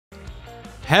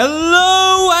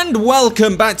Hello and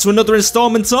welcome back to another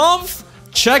installment of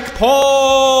Checkpoint!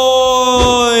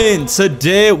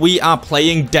 Today we are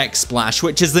playing Decksplash,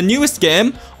 which is the newest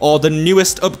game, or the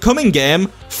newest upcoming game,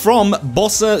 from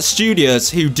Bossa Studios,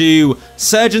 who do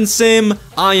Surgeon Sim,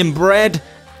 Iron Bread,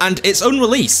 and it's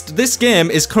unreleased. This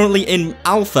game is currently in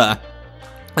alpha,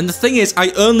 and the thing is,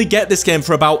 I only get this game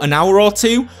for about an hour or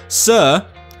two, so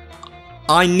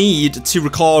I need to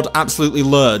record absolutely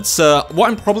loads. So what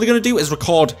I'm probably going to do is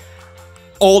record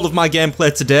all of my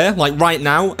gameplay today, like right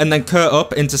now, and then cut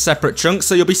up into separate chunks.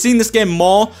 So you'll be seeing this game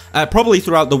more, probably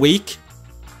throughout the week.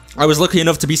 I was lucky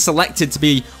enough to be selected to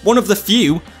be one of the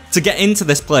few to get into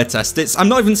this playtest. I'm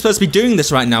not even supposed to be doing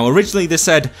this right now. Originally they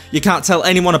said you can't tell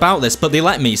anyone about this, but they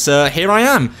let me, so here I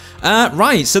am.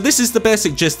 Right, so this is the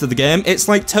basic gist of the game. It's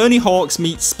like Tony Hawk's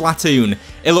meets Splatoon.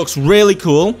 It looks really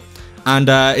cool. And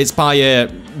it's by a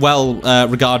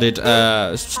well-regarded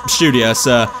studio,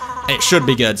 so it should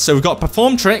be good. So we've got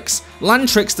perform tricks, land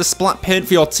tricks to splat paint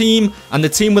for your team, and the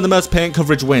team with the most paint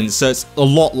coverage wins. So it's a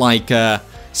lot like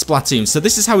Splatoon. So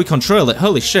this is how we control it.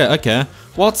 Holy shit, okay.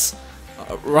 What?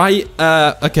 Right,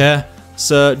 okay.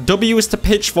 So W is to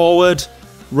pitch forward,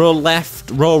 roll left,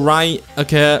 roll right,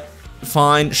 okay,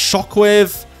 fine.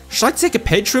 Shockwave. Should I take a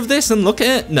picture of this and look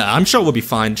at it? No, I'm sure we'll be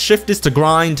fine. Shift is to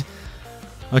grind.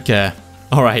 Okay,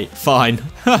 alright, fine.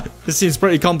 This seems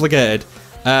pretty complicated.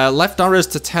 Left arrows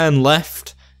to turn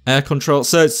left. Air control,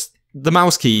 so it's the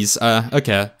mouse keys.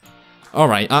 Okay.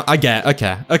 Alright, I get it.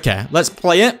 Okay, let's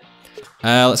play it.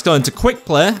 Let's go into quick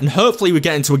play, and hopefully we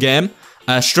get into a game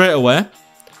straight away.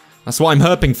 That's what I'm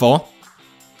hoping for.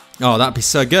 Oh, that'd be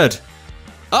so good.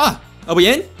 Ah, are we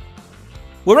in?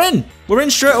 We're in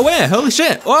straight away. Holy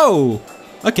shit, whoa.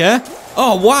 Okay,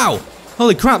 oh wow.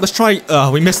 Holy crap, let's try.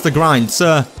 Oh, we missed the grind,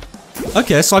 so.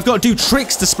 Okay, so I've got to do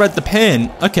tricks to spread the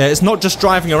paint. Okay, it's not just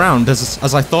driving around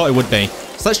as I thought it would be.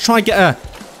 So let's try and get a.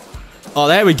 Oh,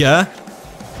 there we go.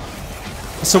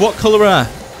 So what color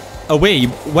are we?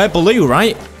 We're blue,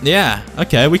 right? Yeah,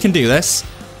 okay, we can do this.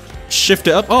 Shift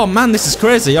it up. Oh man, this is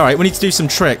crazy. Alright, we need to do some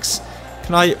tricks.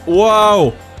 Can I.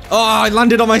 Whoa. Oh, I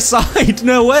landed on my side.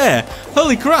 No way.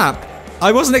 Holy crap.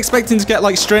 I wasn't expecting to get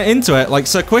like straight into it like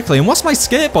so quickly. And what's my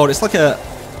skateboard? It's like a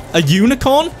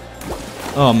unicorn?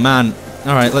 Oh man.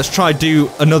 Alright, let's try do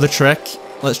another trick.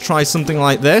 Let's try something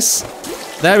like this.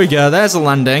 There we go, there's a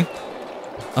landing.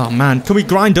 Oh man, can we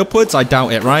grind upwards? I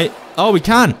doubt it, right? Oh, we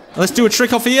can. Let's do a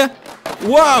trick off here.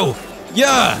 Whoa!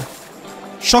 Yeah!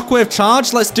 Shockwave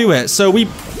charge, let's do it. So we...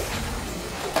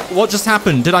 What just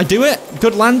happened? Did I do it?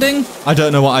 Good landing? I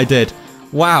don't know what I did.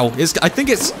 Wow, I think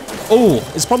it's... Oh,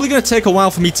 it's probably going to take a while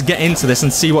for me to get into this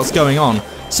and see what's going on.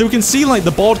 So we can see, like,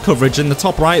 the board coverage in the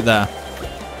top right there.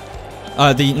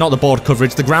 Not the board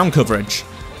coverage, the ground coverage.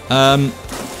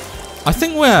 I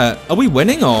think are we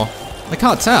winning, or? I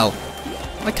can't tell.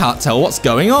 I can't tell what's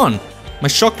going on. My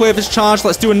shockwave is charged.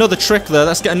 Let's do another trick, though.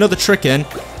 Let's get another trick in.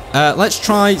 Let's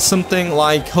try something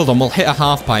like... Hold on, we'll hit a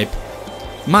half pipe.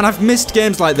 Man, I've missed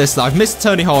games like this, though. I've missed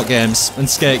Tony Hawk games and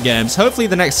skate games. Hopefully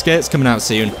the next skate's coming out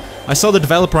soon. I saw the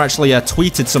developer actually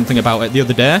tweeted something about it the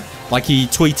other day. Like he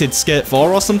tweeted Skate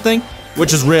 4 or something,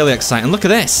 which is really exciting. Look at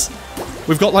this.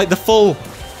 We've got like the full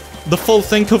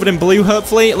thing covered in blue,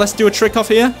 hopefully. Let's do a trick off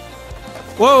here.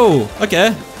 Whoa,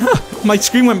 okay. My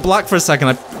screen went black for a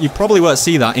second. You probably won't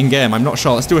see that in-game, I'm not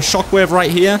sure. Let's do a shockwave right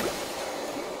here.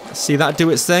 Let's see that do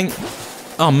its thing.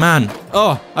 Oh man.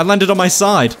 Oh, I landed on my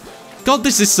side. God,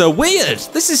 this is so weird.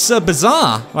 This is so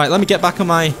bizarre. Right, let me get back on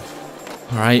my...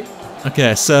 Alright.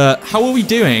 Okay, so how are we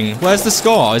doing? Where's the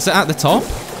score? Is it at the top?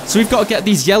 So we've got to get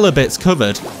these yellow bits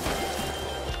covered.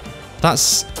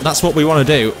 That's what we want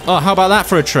to do. Oh, how about that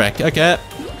for a trick? Okay.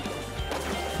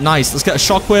 Nice. Let's get a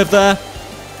shockwave there.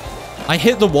 I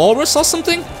hit the walrus or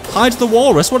something? Hide the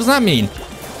walrus? What does that mean?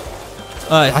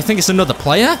 I think it's another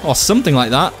player or something like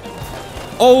that.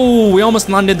 Oh, we almost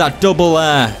landed that double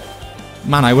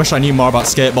Man, I wish I knew more about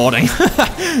skateboarding.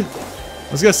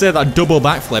 I was going to say that double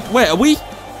backflip. Wait, are we...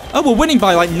 Oh, we're winning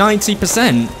by like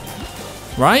 90%.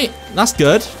 Right? That's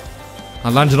good. I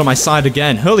landed on my side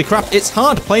again. Holy crap, it's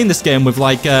hard playing this game with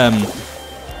like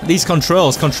these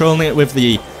controls, controlling it with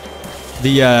the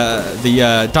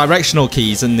directional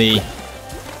keys and the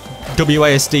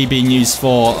WASD being used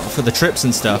for the trips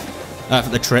and stuff. For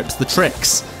the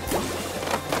tricks.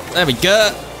 There we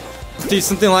go. Let's do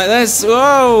something like this.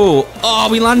 Whoa! Oh,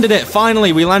 we landed it.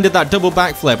 Finally, we landed that double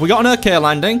backflip. We got an okay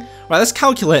landing. Right, let's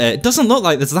calculate it. It doesn't look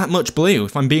like there's that much blue,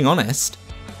 if I'm being honest.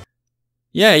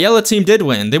 Yeah, yellow team did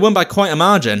win. They won by quite a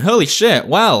margin. Holy shit,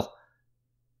 well.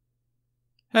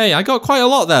 Hey, I got quite a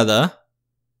lot there, though.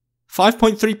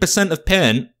 5.3% of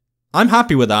paint. I'm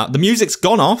happy with that. The music's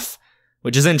gone off,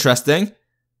 which is interesting.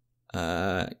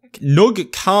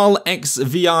 Nug Carl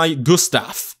XVI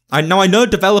Gustav. I know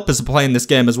developers are playing this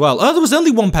game as well. Oh, there was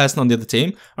only one person on the other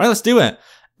team. All right, let's do it.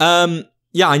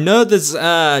 Yeah, I know there's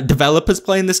developers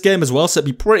playing this game as well, so it'd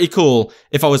be pretty cool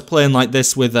if I was playing like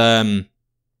this with developers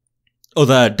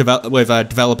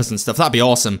and stuff. That'd be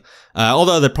awesome.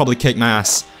 Although they'd probably kick my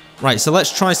ass. Right, so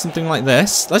let's try something like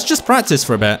this. Let's just practice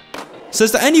for a bit. So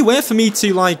is there any way for me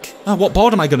to like... Oh, what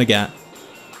board am I gonna get?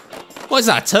 What is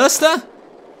that, a toaster?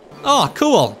 Oh,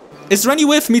 cool. Is there any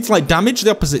way for me to like damage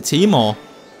the opposite team or...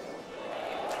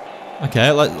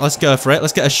 Okay, let's go for it.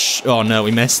 Let's get a oh no,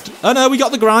 we missed. Oh no, we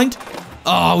got the grind.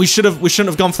 Oh, we shouldn't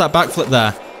have gone for that backflip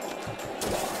there.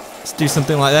 Let's do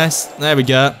something like this. There we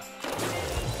go.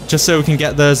 Just so we can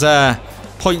get those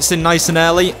points in nice and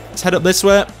early. Let's head up this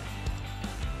way.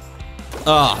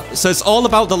 Ah, so it's all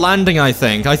about the landing, I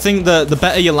think. I think the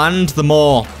better you land, the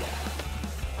more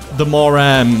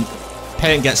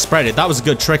paint gets spreaded. That was a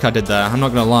good trick I did there, I'm not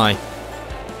gonna lie.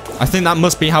 I think that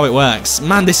must be how it works.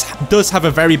 Man, this does have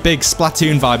a very big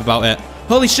Splatoon vibe about it.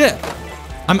 Holy shit.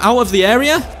 I'm out of the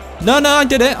area? No, I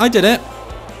did it.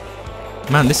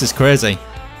 Man, this is crazy.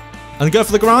 And go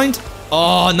for the grind.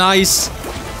 Oh, nice.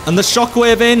 And the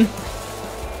shockwave in.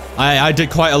 I did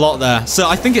quite a lot there. So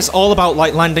I think it's all about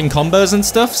like landing combos and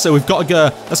stuff. So we've got to go.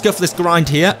 Let's go for this grind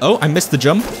here. Oh, I missed the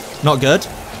jump. Not good.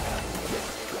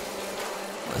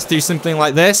 Let's do something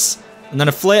like this. And then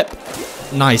a flip.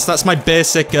 Nice. That's my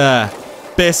basic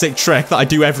trick that I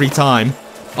do every time.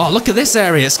 Oh, look at this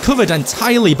area. It's covered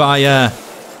entirely by...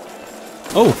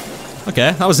 Oh,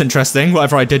 okay. That was interesting,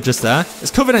 whatever I did just there.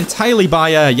 It's covered entirely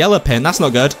by yellow paint. That's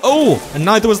not good. Oh, and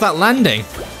neither was that landing.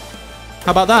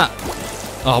 How about that?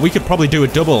 Oh, we could probably do a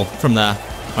double from there.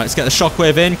 Right, let's get the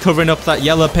shockwave in, covering up that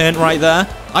yellow paint right there.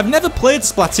 I've never played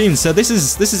Splatoon, so this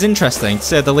is interesting, to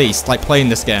say the least, like playing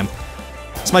this game.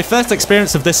 It's my first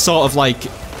experience of this sort of like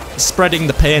spreading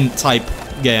the paint type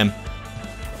game.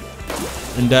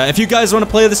 And if you guys want to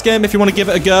play this game, if you want to give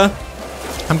it a go,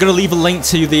 I'm going to leave a link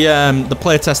to the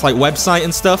playtest like website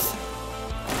and stuff.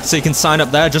 So you can sign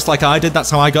up there just like I did. That's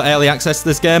how I got early access to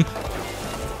this game.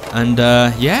 And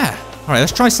yeah. Alright,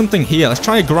 let's try something here. Let's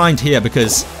try a grind here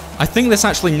because I think this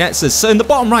actually nets us. So in the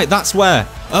bottom right, that's where...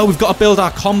 Oh, we've got to build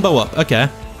our combo up. Okay.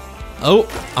 Oh,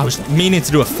 I was meaning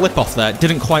to do a flip off there. It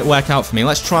didn't quite work out for me.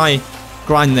 Let's try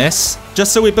grind this.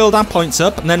 Just so we build our points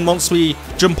up. And then once we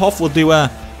jump off, we'll do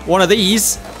one of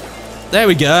these. There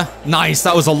we go. Nice.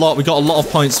 That was a lot. We got a lot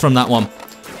of points from that one.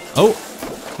 Oh.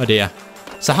 Oh dear.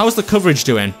 So how's the coverage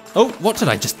doing? Oh, what did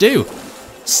I just do?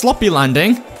 Sloppy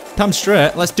landing. Damn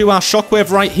straight. Let's do our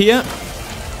shockwave right here.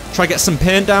 Try get some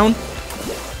paint down.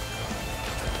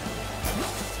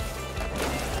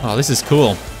 Oh, this is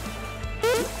cool.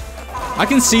 I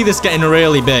can see this getting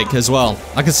really big as well.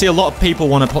 I can see a lot of people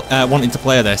wanting to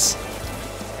play this.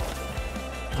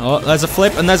 Oh, there's a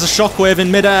flip and there's a shockwave in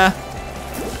midair.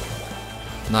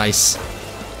 Nice.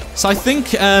 So I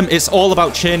think it's all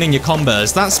about chaining your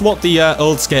combos. That's what the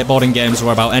old skateboarding games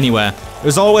were about anyway. It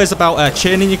was always about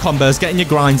chaining your combos, getting your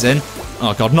grinds in.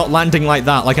 Oh god, not landing like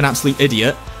that, like an absolute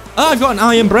idiot. Oh, I've got an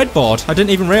iron breadboard. I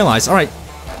didn't even realise. Alright,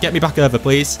 get me back over,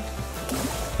 please.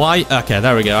 Why? Okay,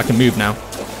 there we go. I can move now.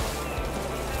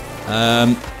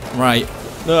 Right.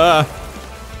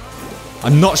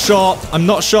 I'm not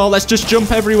sure. Let's just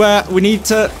jump everywhere. We need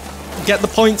to get the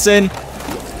points in.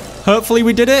 Hopefully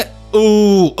we did it.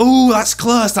 Ooh, that's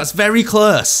close. That's very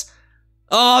close.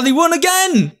 Oh, they won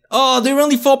again. Oh, they were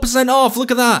only 4% off.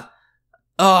 Look at that.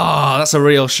 Oh, that's a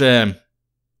real shame.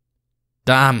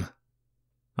 Damn.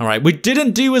 All right, we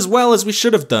didn't do as well as we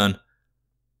should have done.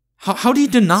 How do you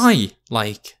deny,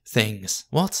 like, things?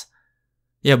 What?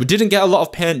 Yeah, we didn't get a lot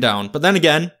of paint down. But then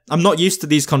again, I'm not used to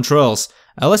these controls.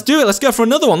 Let's do it. Let's go for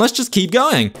another one. Let's just keep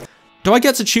going. Do I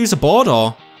get to choose a board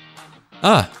or...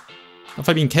 have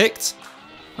I been kicked?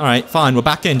 Alright, fine. We're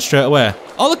back in straight away.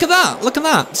 Oh, look at that. Look at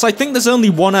that. So I think there's only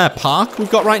one park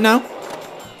we've got right now.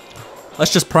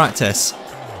 Let's just practice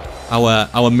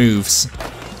our moves.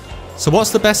 So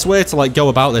what's the best way to, like, go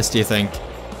about this, do you think?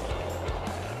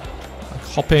 Like,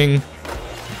 hopping.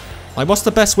 Like, what's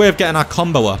the best way of getting our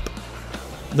combo up?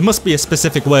 There must be a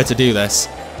specific way to do this.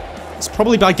 It's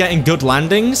probably by getting good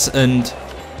landings and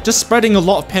just spreading a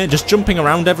lot of paint, just jumping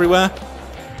around everywhere.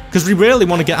 Because we really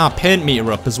want to get our paint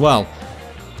meter up as well.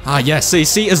 Ah, yeah, so you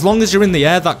see, as long as you're in the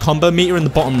air, that combo meter in the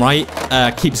bottom right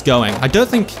keeps going. I don't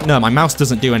think... No, my mouse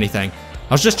doesn't do anything.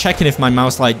 I was just checking if my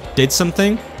mouse, like, did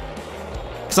something.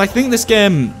 Because I think this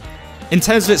game, in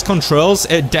terms of its controls,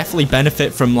 it definitely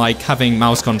benefit from, like, having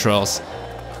mouse controls.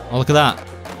 Oh, look at that.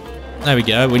 There we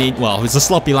go. We need... Well, it's a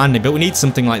sloppy landing, but we need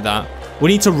something like that. We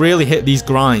need to really hit these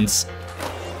grinds.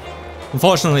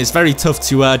 Unfortunately, it's very tough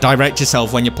to direct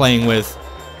yourself when you're playing with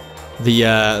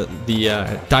the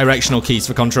directional keys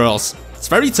for controls. It's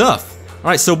very tough.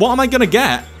 Alright, so what am I gonna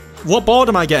get? What board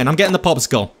am I getting? I'm getting the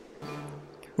popsicle.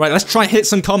 Right, let's try hit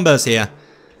some combos here.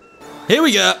 Here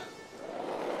we go.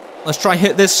 Let's try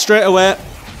hit this straight away.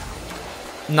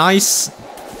 Nice.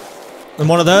 And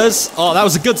one of those. Oh, that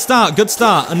was a good start. Good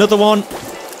start. Another one.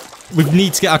 We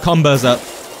need to get our combos up.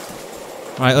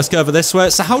 Right, let's go over this way.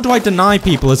 So how do I deny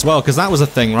people as well? Because that was a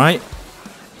thing, right?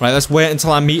 Right, let's wait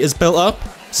until our meter's built up.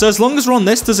 So as long as we're on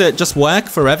this, does it just work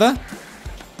forever?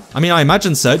 I mean, I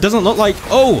imagine so. It doesn't look like...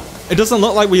 Oh! It doesn't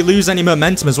look like we lose any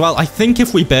momentum as well. I think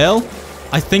if we bail,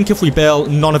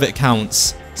 none of it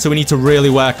counts. So we need to really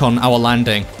work on our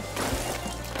landing.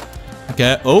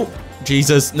 Okay. Oh,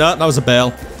 Jesus. No, that was a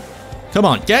bail. Come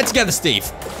on. Get it together,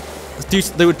 Steve.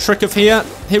 Let's do a trick of here.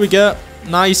 Here we go.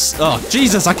 Nice. Oh,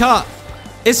 Jesus, I can't.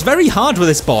 It's very hard with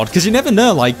this board because you never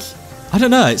know, like... I don't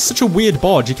know. It's such a weird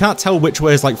board. You can't tell which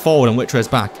way is, like, forward and which way is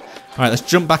back. All right, let's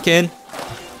jump back in.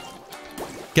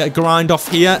 Get a grind off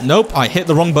here. Nope, I hit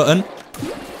the wrong button.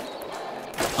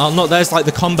 Oh, no, there's, like,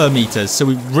 the combo meters. So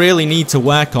we really need to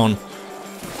work on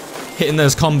hitting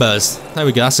those combos. There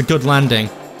we go. That's a good landing.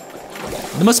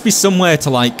 There must be somewhere to,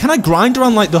 like... Can I grind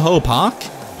around, like, the whole park?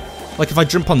 Like, if I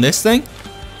jump on this thing?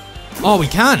 Oh, we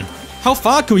can. How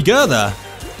far can we go there?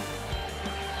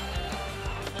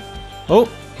 Oh.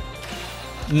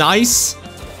 Nice.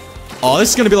 Oh, this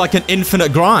is going to be like an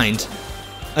infinite grind.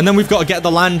 And then we've got to get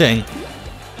the landing.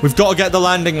 We've got to get the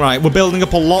landing right. We're building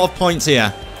up a lot of points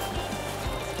here.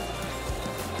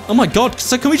 Oh my god.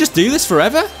 So can we just do this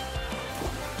forever?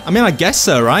 I mean, I guess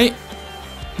so, right?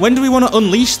 When do we want to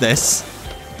unleash this?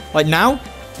 Like now?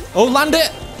 Oh, land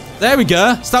it. There we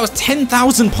go. So that was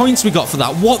 10,000 points we got for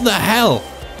that. What the hell?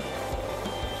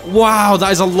 Wow,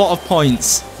 that is a lot of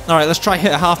points. All right, let's try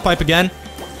hit a half pipe again.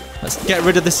 Let's get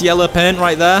rid of this yellow paint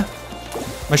right there.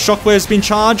 My shockwave's been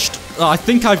charged. Oh, I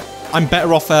think I'm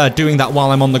better off doing that while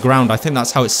I'm on the ground. I think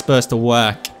that's how it's supposed to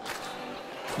work.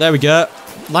 There we go.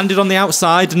 Landed on the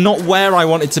outside. Not where I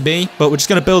want it to be, but we're just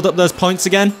going to build up those points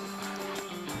again.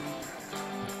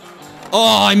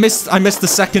 Oh, I missed the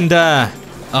second. Oh,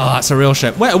 that's a real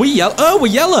shit. Wait, are we yellow? Oh, we're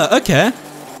yellow. Okay.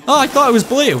 Oh, I thought it was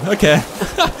blue. Okay.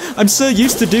 I'm so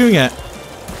used to doing it.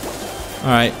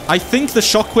 Alright, I think the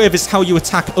shockwave is how you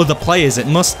attack other players. It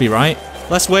must be, right?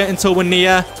 Let's wait until we're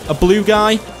near a blue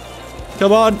guy.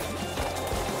 Come on.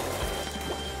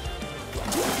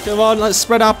 Come on, let's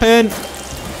spread our pin.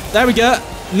 There we go.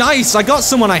 Nice, I got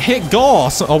someone. I hit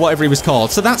Gore, or whatever he was called.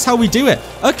 So that's how we do it.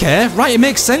 Okay, right, it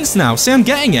makes sense now. See, I'm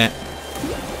getting it.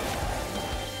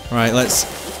 Alright, let's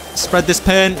spread this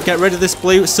pin, get rid of this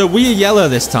blue. So we are yellow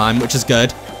this time, which is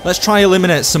good. Let's try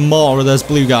eliminate some more of those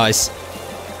blue guys.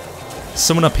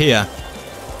 Someone up here.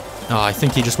 Oh, I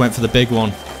think he just went for the big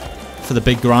one. For the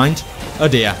big grind. Oh,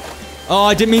 dear. Oh,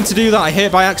 I didn't mean to do that. I hit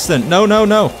it by accident. No, no,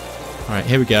 no. All right,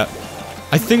 here we go.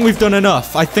 I think we've done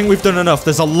enough. I think we've done enough.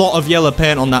 There's a lot of yellow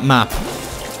paint on that map.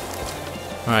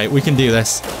 All right, we can do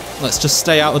this. Let's just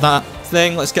stay out of that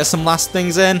thing. Let's get some last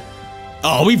things in.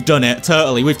 Oh, we've done it.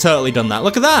 Totally. We've totally done that.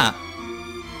 Look at that.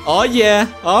 Oh, yeah.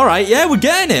 All right. Yeah, we're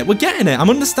getting it. We're getting it. I'm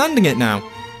understanding it now.